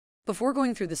Before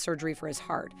going through the surgery for his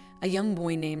heart, a young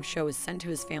boy named Sho is sent to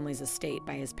his family's estate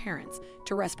by his parents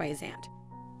to rest by his aunt.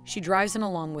 She drives him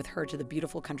along with her to the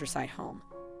beautiful countryside home.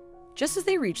 Just as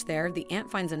they reach there, the aunt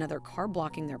finds another car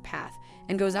blocking their path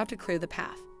and goes out to clear the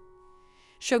path.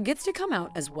 Sho gets to come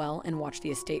out as well and watch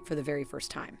the estate for the very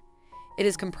first time. It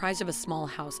is comprised of a small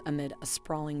house amid a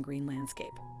sprawling green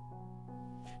landscape.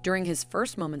 During his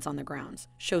first moments on the grounds,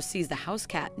 Sho sees the house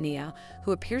cat, Nia,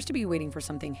 who appears to be waiting for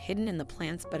something hidden in the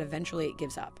plants, but eventually it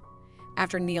gives up.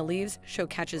 After Nia leaves, Sho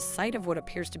catches sight of what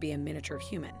appears to be a miniature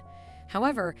human.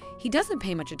 However, he doesn't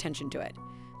pay much attention to it.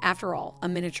 After all, a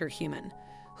miniature human.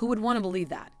 Who would want to believe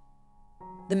that?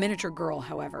 The miniature girl,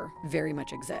 however, very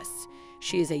much exists.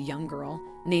 She is a young girl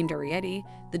named Arrietty,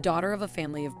 the daughter of a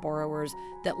family of borrowers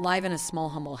that live in a small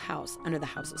humble house under the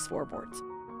house's floorboards.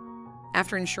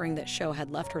 After ensuring that Sho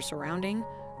had left her surrounding,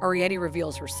 Arrietty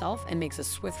reveals herself and makes a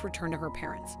swift return to her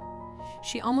parents.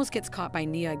 She almost gets caught by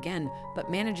Nia again, but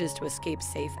manages to escape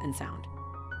safe and sound.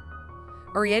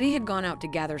 Arrietty had gone out to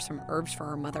gather some herbs for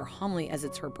her mother Homily as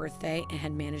it's her birthday and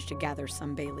had managed to gather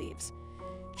some bay leaves.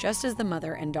 Just as the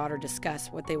mother and daughter discuss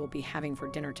what they will be having for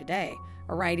dinner today,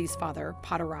 Arrietty's father,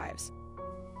 Pod, arrives.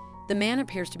 The man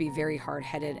appears to be very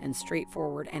hard-headed and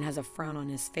straightforward and has a frown on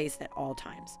his face at all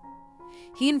times.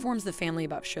 He informs the family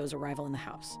about Sho's arrival in the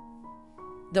house.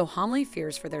 Though Homily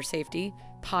fears for their safety,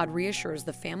 Pod reassures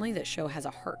the family that Sho has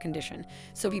a heart condition,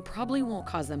 so he probably won't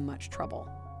cause them much trouble.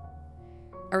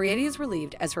 Arrietty is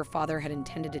relieved as her father had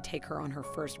intended to take her on her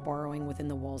first borrowing within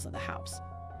the walls of the house.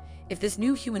 If this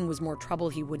new human was more trouble,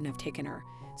 he wouldn't have taken her,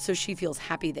 so she feels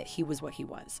happy that he was what he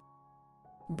was.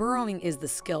 Burrowing is the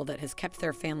skill that has kept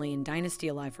their family and dynasty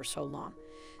alive for so long,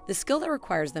 the skill that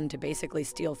requires them to basically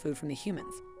steal food from the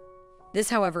humans. This,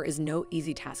 however, is no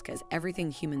easy task as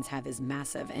everything humans have is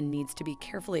massive and needs to be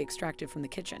carefully extracted from the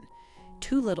kitchen.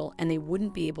 Too little and they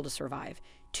wouldn't be able to survive.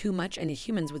 Too much and the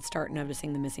humans would start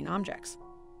noticing the missing objects.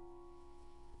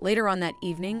 Later on that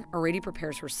evening, Arrietty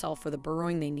prepares herself for the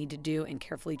burrowing they need to do and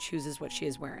carefully chooses what she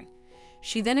is wearing.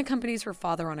 She then accompanies her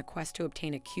father on a quest to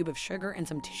obtain a cube of sugar and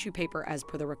some tissue paper as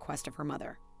per the request of her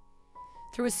mother.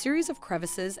 Through a series of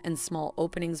crevices and small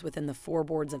openings within the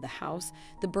floorboards of the house,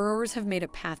 the burrowers have made a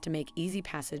path to make easy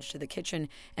passage to the kitchen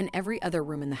and every other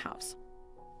room in the house.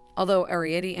 Although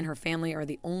Arrietty and her family are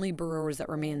the only burrowers that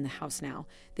remain in the house now,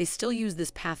 they still use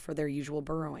this path for their usual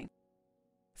burrowing.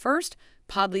 First,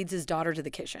 Pod leads his daughter to the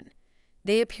kitchen.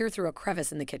 They appear through a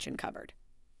crevice in the kitchen cupboard.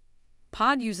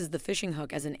 Pod uses the fishing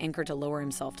hook as an anchor to lower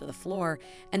himself to the floor,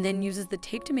 and then uses the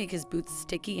tape to make his boots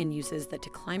sticky and uses that to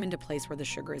climb into place where the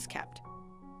sugar is kept.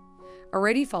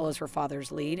 Arrietty follows her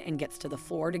father's lead and gets to the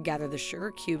floor to gather the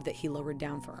sugar cube that he lowered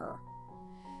down for her.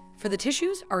 For the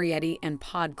tissues, Arrietty and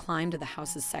Pod climb to the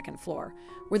house's second floor,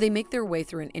 where they make their way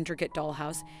through an intricate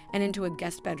dollhouse and into a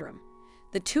guest bedroom.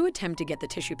 The two attempt to get the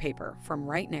tissue paper from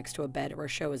right next to a bed where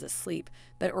Sho is asleep,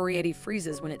 but Arrietty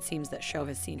freezes when it seems that Sho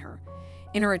has seen her.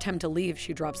 In her attempt to leave,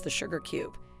 she drops the sugar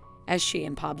cube. As she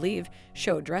and Pod leave,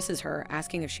 Sho addresses her,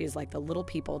 asking if she is like the little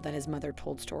people that his mother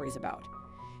told stories about.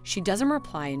 She doesn't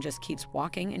reply and just keeps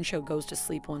walking, and Sho goes to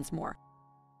sleep once more.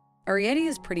 Arrietty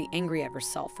is pretty angry at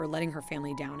herself for letting her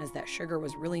family down, as that sugar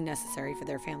was really necessary for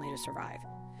their family to survive.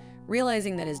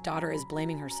 Realizing that his daughter is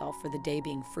blaming herself for the day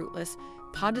being fruitless,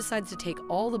 Pod decides to take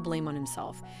all the blame on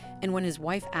himself, and when his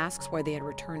wife asks why they had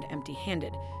returned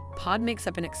empty-handed, Pod makes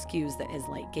up an excuse that his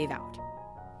light gave out.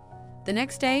 The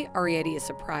next day, Arrietty is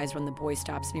surprised when the boy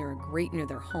stops near a grate near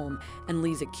their home and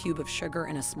leaves a cube of sugar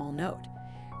and a small note.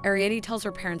 Arrietty tells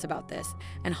her parents about this,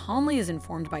 and Homily is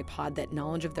informed by Pod that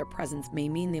knowledge of their presence may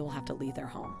mean they will have to leave their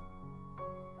home.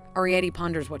 Arrietty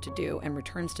ponders what to do and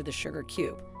returns to the sugar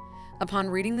cube. Upon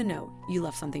reading the note, "You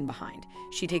left something behind,"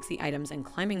 she takes the items and,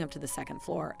 climbing up to the second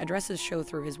floor, addresses Sho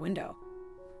through his window.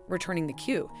 Returning the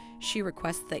cube, she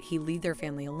requests that he leave their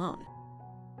family alone.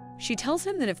 She tells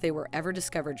him that if they were ever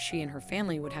discovered, she and her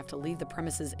family would have to leave the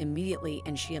premises immediately,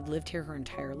 and she had lived here her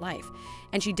entire life,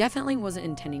 and she definitely wasn't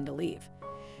intending to leave.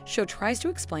 Sho tries to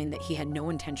explain that he had no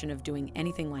intention of doing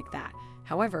anything like that.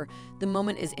 However, the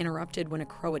moment is interrupted when a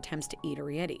crow attempts to eat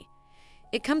Arrietty.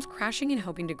 It comes crashing in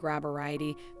hoping to grab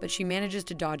Arrietty, but she manages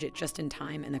to dodge it just in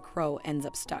time, and the crow ends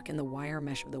up stuck in the wire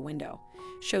mesh of the window.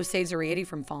 Sho saves Arrietty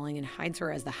from falling and hides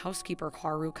her as the housekeeper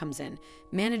Haru comes in,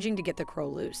 managing to get the crow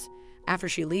loose. After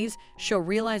she leaves, Sho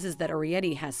realizes that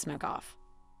Arrietty has snuck off.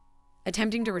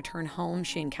 Attempting to return home,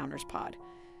 she encounters Pod.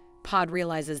 Pod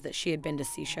realizes that she had been to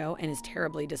see Sho and is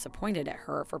terribly disappointed at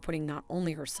her for putting not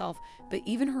only herself, but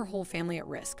even her whole family at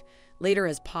risk. Later,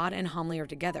 as Pod and Homily are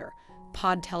together,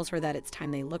 Pod tells her that it's time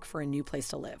they look for a new place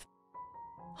to live.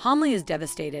 Homily is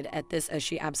devastated at this as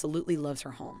she absolutely loves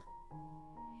her home.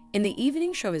 In the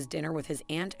evening, Sho has dinner with his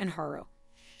aunt and Haru.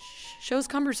 Sho's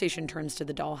conversation turns to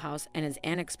the dollhouse, and his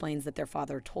aunt explains that their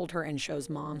father told her and Sho's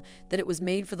mom that it was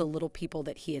made for the little people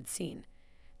that he had seen.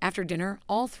 After dinner,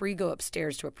 all three go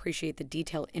upstairs to appreciate the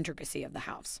detailed intricacy of the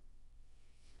house.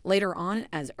 Later on,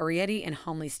 as Arrietty and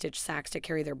Homley stitch sacks to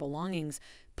carry their belongings,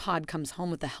 Pod comes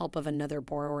home with the help of another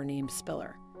borrower named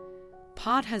Spiller.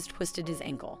 Pod has twisted his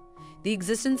ankle. The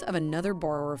existence of another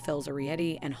borrower fills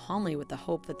Arrietty and Homley with the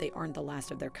hope that they aren't the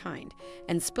last of their kind,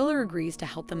 and Spiller agrees to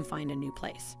help them find a new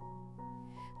place.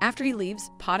 After he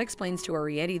leaves, Pod explains to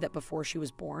Arrietty that before she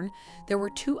was born, there were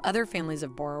two other families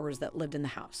of borrowers that lived in the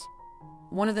house.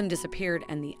 One of them disappeared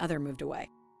and the other moved away.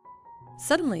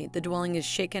 Suddenly, the dwelling is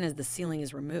shaken as the ceiling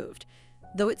is removed.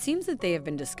 Though it seems that they have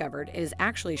been discovered, it is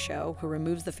actually Sho who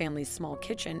removes the family's small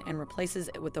kitchen and replaces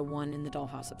it with the one in the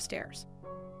dollhouse upstairs.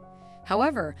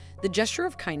 However, the gesture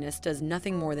of kindness does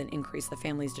nothing more than increase the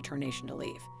family's determination to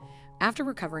leave. After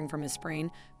recovering from his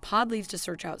sprain, Pod leaves to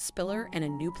search out Spiller and a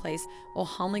new place while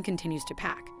Homley continues to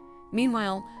pack.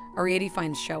 Meanwhile, Arrietty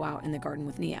finds Sho out in the garden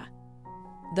with Nia.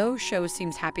 Though Sho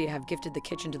seems happy to have gifted the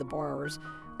kitchen to the borrowers,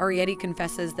 Arrietty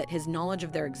confesses that his knowledge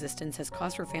of their existence has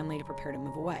caused her family to prepare to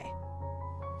move away.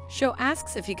 Sho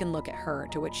asks if he can look at her,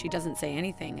 to which she doesn't say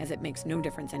anything as it makes no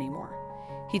difference anymore.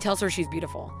 He tells her she's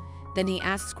beautiful. Then he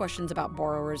asks questions about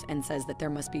borrowers and says that there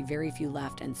must be very few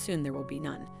left and soon there will be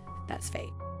none. That's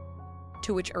fate.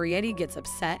 To which Arrietty gets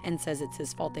upset and says it's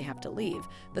his fault they have to leave,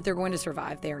 but they're going to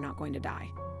survive, they are not going to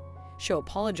die. Sho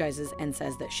apologizes and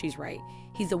says that she's right,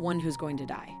 he's the one who's going to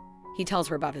die. He tells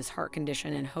her about his heart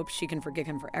condition and hopes she can forgive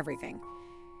him for everything.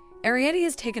 Arrietty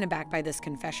is taken aback by this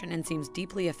confession and seems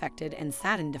deeply affected and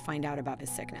saddened to find out about his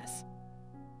sickness.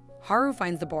 Haru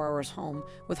finds the borrower's home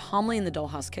with Homley in the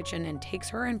dollhouse kitchen and takes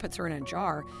her and puts her in a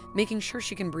jar, making sure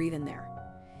she can breathe in there.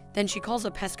 Then she calls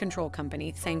a pest control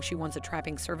company, saying she wants a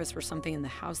trapping service for something in the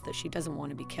house that she doesn't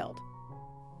want to be killed.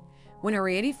 When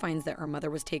Arrietty finds that her mother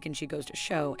was taken, she goes to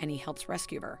Sho and he helps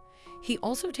rescue her. He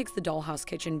also takes the dollhouse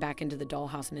kitchen back into the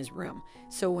dollhouse in his room,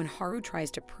 so when Haru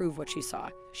tries to prove what she saw,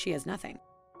 she has nothing.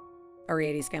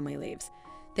 Arrietty's family leaves.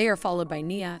 They are followed by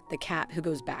Nia, the cat, who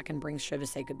goes back and brings Sho to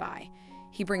say goodbye.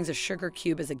 He brings a sugar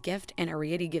cube as a gift, and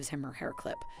Arrietty gives him her hair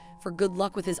clip, for good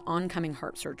luck with his oncoming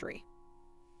heart surgery.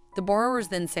 The borrowers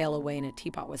then sail away in a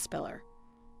teapot with Spiller.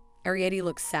 Arrietty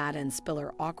looks sad and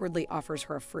Spiller awkwardly offers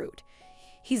her a fruit.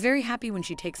 He's very happy when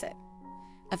she takes it.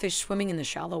 A fish swimming in the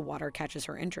shallow water catches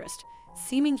her interest,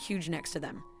 seeming huge next to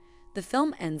them. The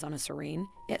film ends on a serene,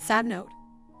 yet sad note.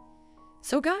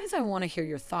 So guys, I want to hear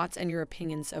your thoughts and your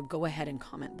opinions, so go ahead and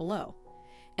comment below.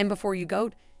 And before you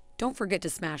go, don't forget to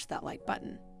smash that like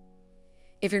button.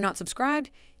 If you're not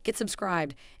subscribed, get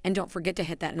subscribed, and don't forget to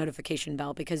hit that notification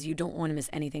bell because you don't want to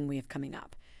miss anything we have coming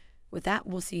up. With that,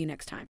 we'll see you next time.